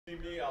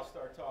okay, I'll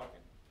start talking.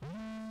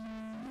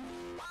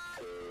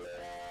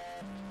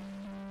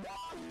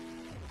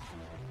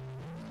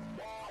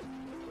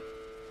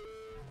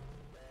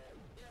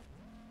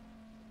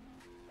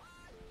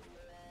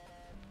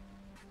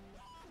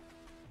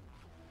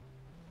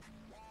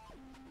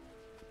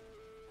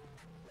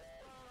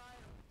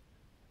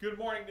 Good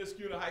morning,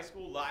 Niskuna High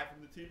School, live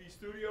from the TV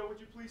studio.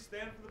 Would you please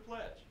stand for the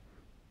pledge?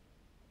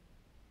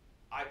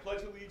 I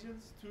pledge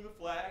allegiance to the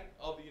flag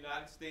of the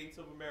United States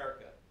of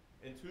America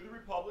and to the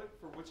republic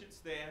for which it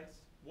stands,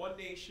 one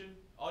nation,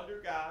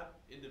 under God,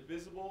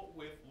 indivisible,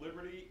 with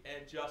liberty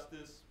and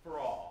justice for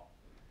all.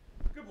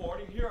 Good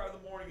morning. Here are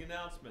the morning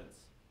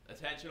announcements.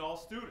 Attention all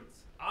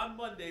students. On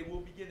Monday,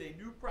 we'll begin a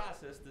new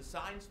process to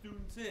sign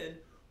students in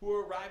who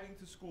are arriving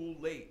to school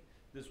late.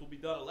 This will be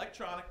done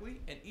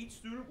electronically, and each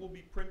student will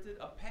be printed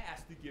a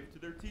pass to give to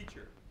their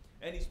teacher.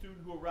 Any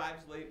student who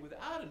arrives late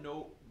without a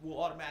note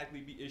will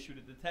automatically be issued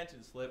a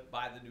detention slip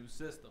by the new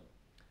system.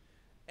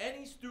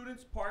 Any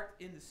students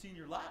parked in the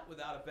senior lot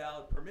without a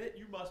valid permit,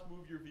 you must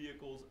move your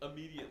vehicles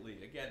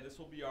immediately. Again, this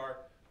will be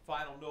our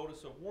final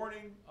notice of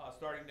warning.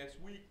 Starting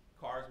next week,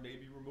 cars may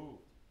be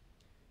removed.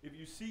 If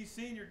you see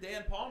senior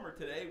Dan Palmer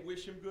today,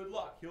 wish him good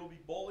luck. He'll be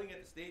bowling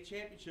at the state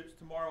championships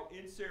tomorrow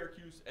in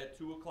Syracuse at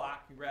 2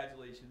 o'clock.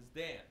 Congratulations,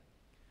 Dan.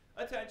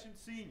 Attention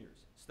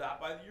seniors, stop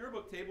by the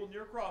yearbook table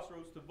near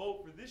Crossroads to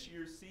vote for this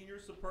year's senior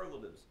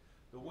superlatives.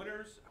 The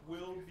winners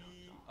will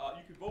be,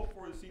 you can vote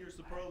for the senior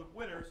superlative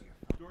winners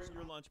during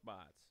your lunch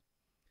bots.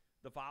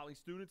 The following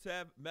students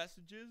have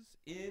messages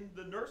in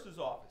the nurse's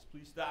office.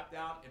 Please stop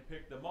down and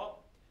pick them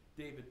up.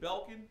 David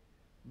Belkin,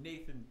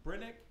 Nathan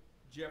Brinnick,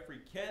 Jeffrey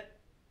Kent,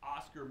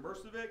 Oscar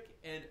Mercevic,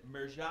 and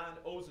Merjan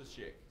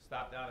Ozashik.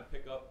 Stop down and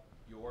pick up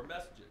your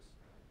messages.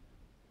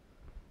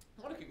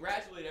 I want to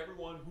congratulate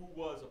everyone who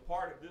was a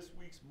part of this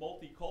week's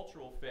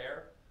multicultural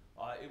fair.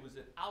 It was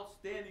an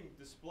outstanding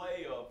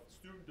display of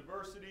student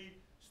diversity,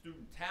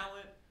 student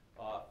talent,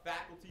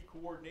 faculty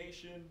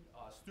coordination,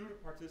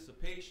 student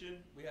participation.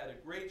 We had a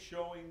great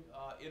showing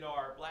in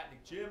our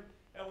Blatnick gym,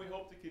 and we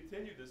hope to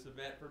continue this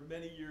event for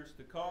many years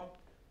to come.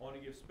 I want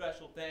to give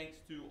special thanks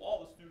to all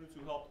the students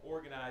who helped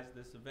organize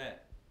this event.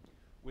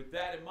 With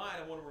that in mind,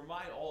 I want to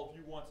remind all of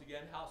you once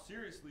again how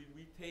seriously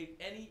we take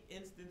any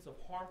instance of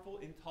harmful,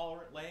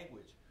 intolerant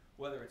language,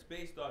 whether it's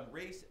based on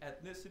race,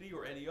 ethnicity,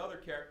 or any other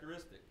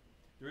characteristic.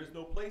 There is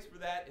no place for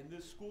that in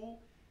this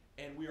school,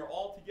 and we are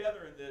all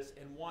together in this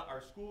and want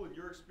our school and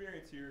your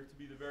experience here to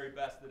be the very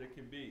best that it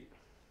can be.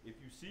 If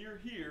you see or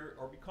hear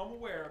or become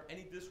aware of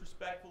any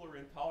disrespectful or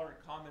intolerant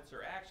comments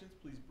or actions,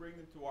 please bring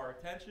them to our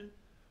attention,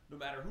 no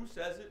matter who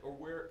says it or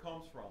where it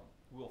comes from.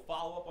 We will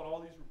follow up on all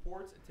these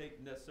reports and take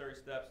the necessary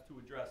steps to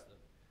address them.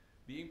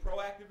 Being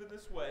proactive in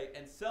this way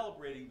and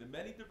celebrating the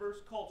many diverse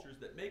cultures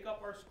that make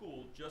up our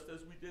school, just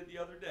as we did the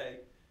other day,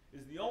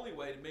 is the only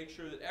way to make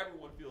sure that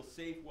everyone feels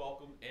safe,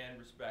 welcome, and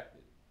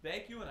respected.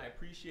 Thank you, and I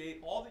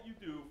appreciate all that you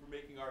do for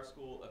making our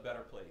school a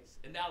better place.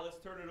 And now let's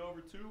turn it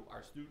over to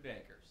our student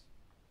anchors.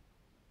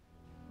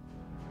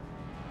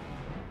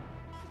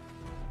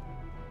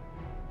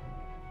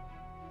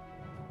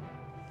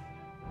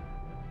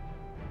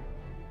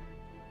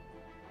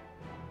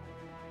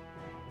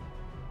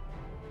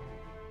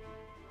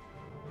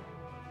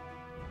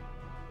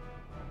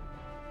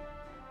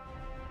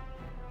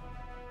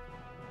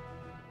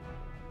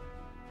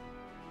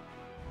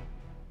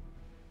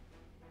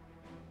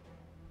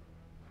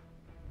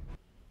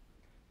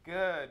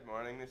 Good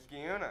morning,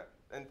 Niskuna,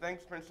 and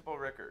thanks, Principal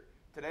Rickert.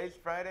 Today's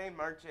Friday,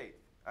 March 8th.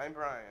 I'm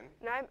Brian.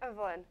 And I'm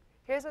Evelyn.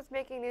 Here's what's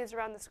making news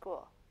around the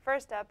school.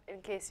 First up,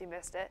 in case you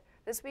missed it,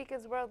 this week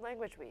is World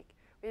Language Week.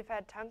 We've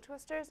had tongue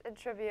twisters and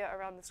trivia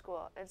around the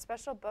school, and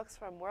special books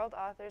from world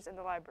authors in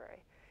the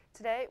library.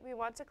 Today, we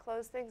want to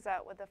close things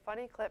out with a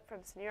funny clip from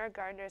Senora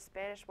Gardner's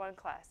Spanish 1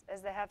 class,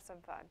 as they have some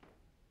fun.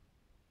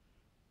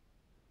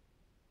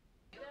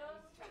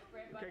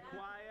 Okay,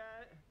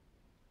 quiet.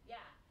 Yeah.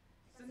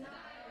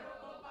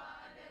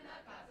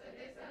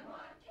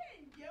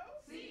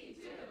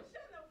 C2. Yo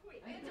no fui.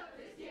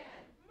 Entonces,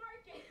 ¿quién?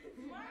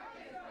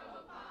 Marcus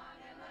robó pan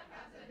en la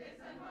casa de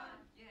San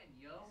Juan. ¿Quién,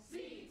 yo?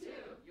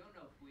 C2. Yo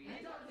no fui.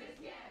 Entonces,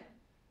 ¿quién?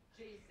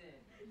 Jason.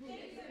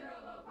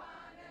 Robó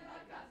pan en la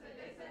casa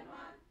de San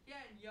Juan.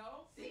 ¿Quién,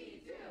 yo?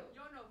 C2.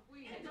 Yo no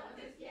fui.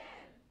 Entonces,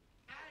 ¿quién?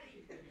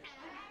 Addie.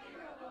 Addie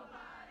robó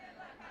pan en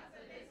la casa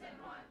de San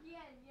Juan.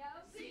 ¿Quién, yo?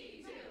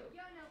 C2.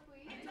 Yo no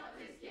fui.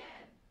 Entonces,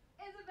 ¿quién?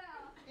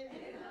 Isabel.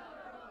 Isabel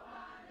robó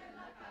pan en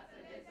la casa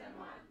de San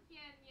Juan.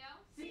 ¿Quién, yo?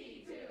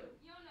 C2.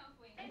 Yo no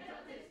fui.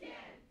 Entonces,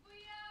 ¿quién?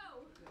 Fui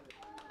yo.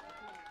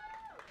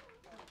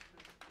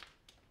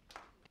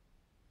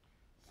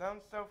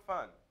 Sounds so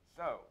fun.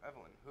 So,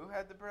 Evelyn, who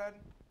had the bread?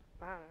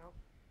 I don't know.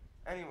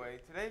 Anyway,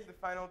 today's the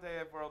final day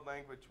of World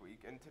Language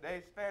Week, and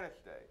today's Spanish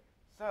Day.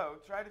 So,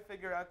 try to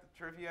figure out the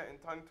trivia and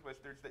tongue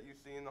twisters that you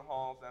see in the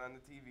halls and on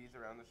the TVs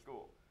around the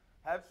school.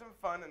 Have some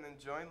fun and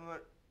enjoy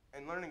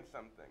learning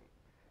something.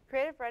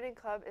 Creative Writing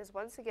Club is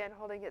once again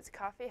holding its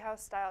coffee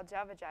house-style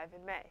Java Jive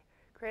in May.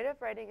 Creative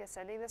Writing is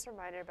sending this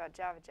reminder about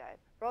Java Jive.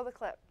 Roll the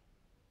clip.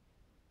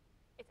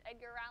 It's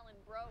Edgar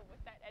Allan Bro with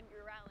that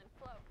Edgar Allan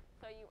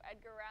you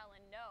Edgar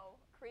Allan know,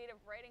 Creative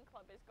Writing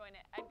Club is going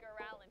to Edgar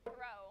Allan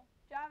throw.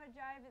 Java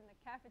Jive in the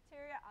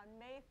cafeteria on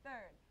May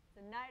 3rd. It's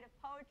a night of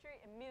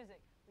poetry and music.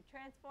 We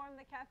transform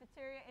the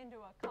cafeteria into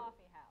a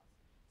coffee house.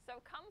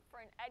 So come for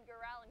an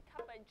Edgar Allan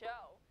Cup of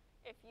Joe.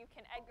 If you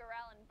can Edgar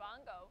Allan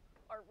bongo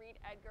or read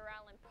Edgar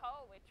Allan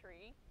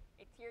poetry,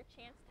 it's your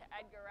chance to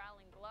Edgar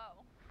Allan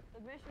glow.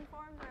 Submission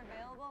forms are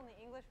available in the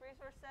English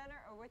Resource Center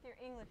or with your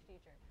English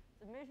teacher.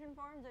 Submission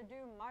forms are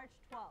due March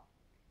 12th.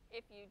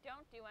 If you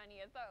don't do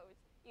any of those,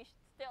 you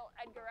should still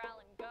Edgar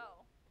Allan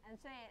go. And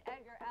say an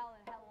Edgar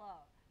Allan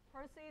hello.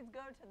 Proceeds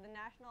go to the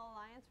National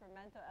Alliance for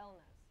Mental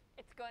Illness.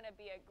 It's going to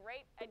be a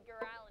great Edgar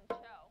Allan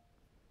show.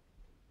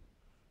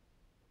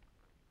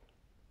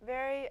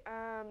 Very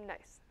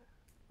nice,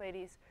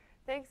 ladies.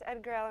 Thanks,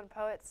 Edgar Allan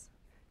poets.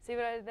 See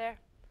what I did there?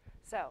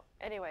 So,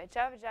 anyway,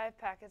 Java Jive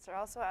packets are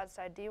also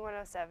outside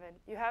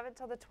D107. You have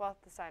until the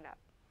 12th to sign up.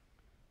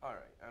 All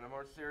right, on a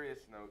more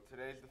serious note,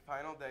 today's the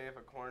final day of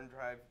a corn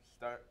drive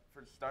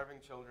for starving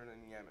children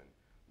in Yemen.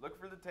 Look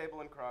for the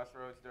table and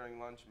crossroads during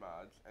lunch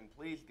mods, and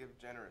please give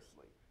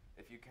generously,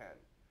 if you can.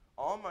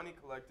 All money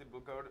collected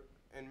will go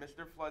in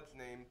Mr. Flood's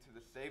name to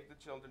the Save the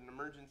Children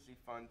Emergency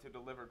Fund to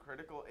deliver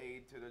critical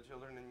aid to the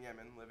children in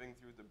Yemen living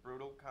through the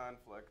brutal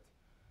conflict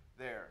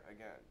there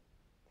again.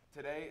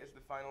 Today is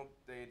the final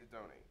day to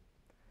donate.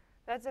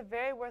 That's a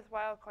very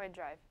worthwhile coin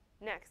drive.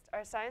 Next,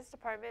 our science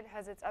department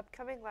has its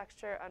upcoming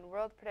lecture on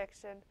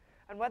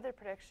weather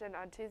prediction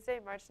on Tuesday,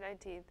 March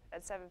 19th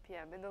at 7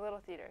 p.m. in the Little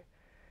Theater.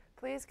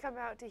 Please come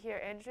out to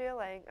hear Andrea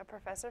Lang, a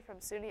professor from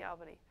SUNY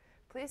Albany.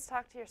 Please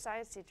talk to your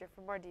science teacher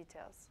for more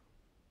details.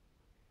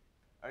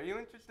 Are you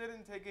interested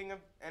in taking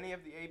any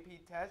of the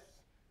AP tests?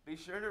 Be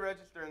sure to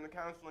register in the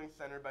Counseling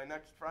Center by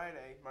next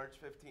Friday, March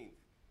 15th.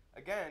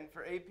 Again,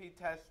 for AP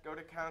tests, go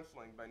to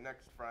counseling by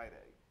next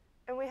Friday.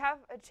 And we have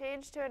a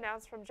change to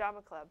announce from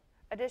Drama Club.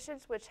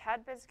 Auditions which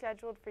had been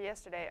scheduled for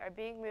yesterday are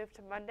being moved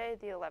to Monday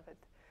the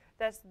 11th.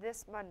 That's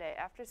this Monday,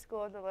 after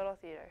school in the Little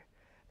Theater.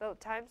 The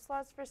time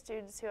slots for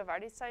students who have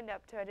already signed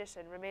up to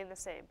audition remain the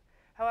same.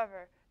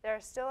 However, there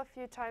are still a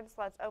few time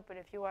slots open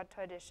if you want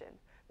to audition.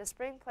 The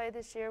spring play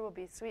this year will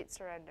be Sweet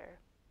Surrender.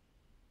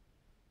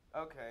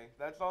 Okay,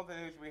 that's all the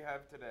news we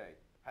have today.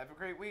 Have a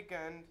great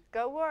weekend.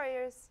 Go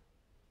Warriors!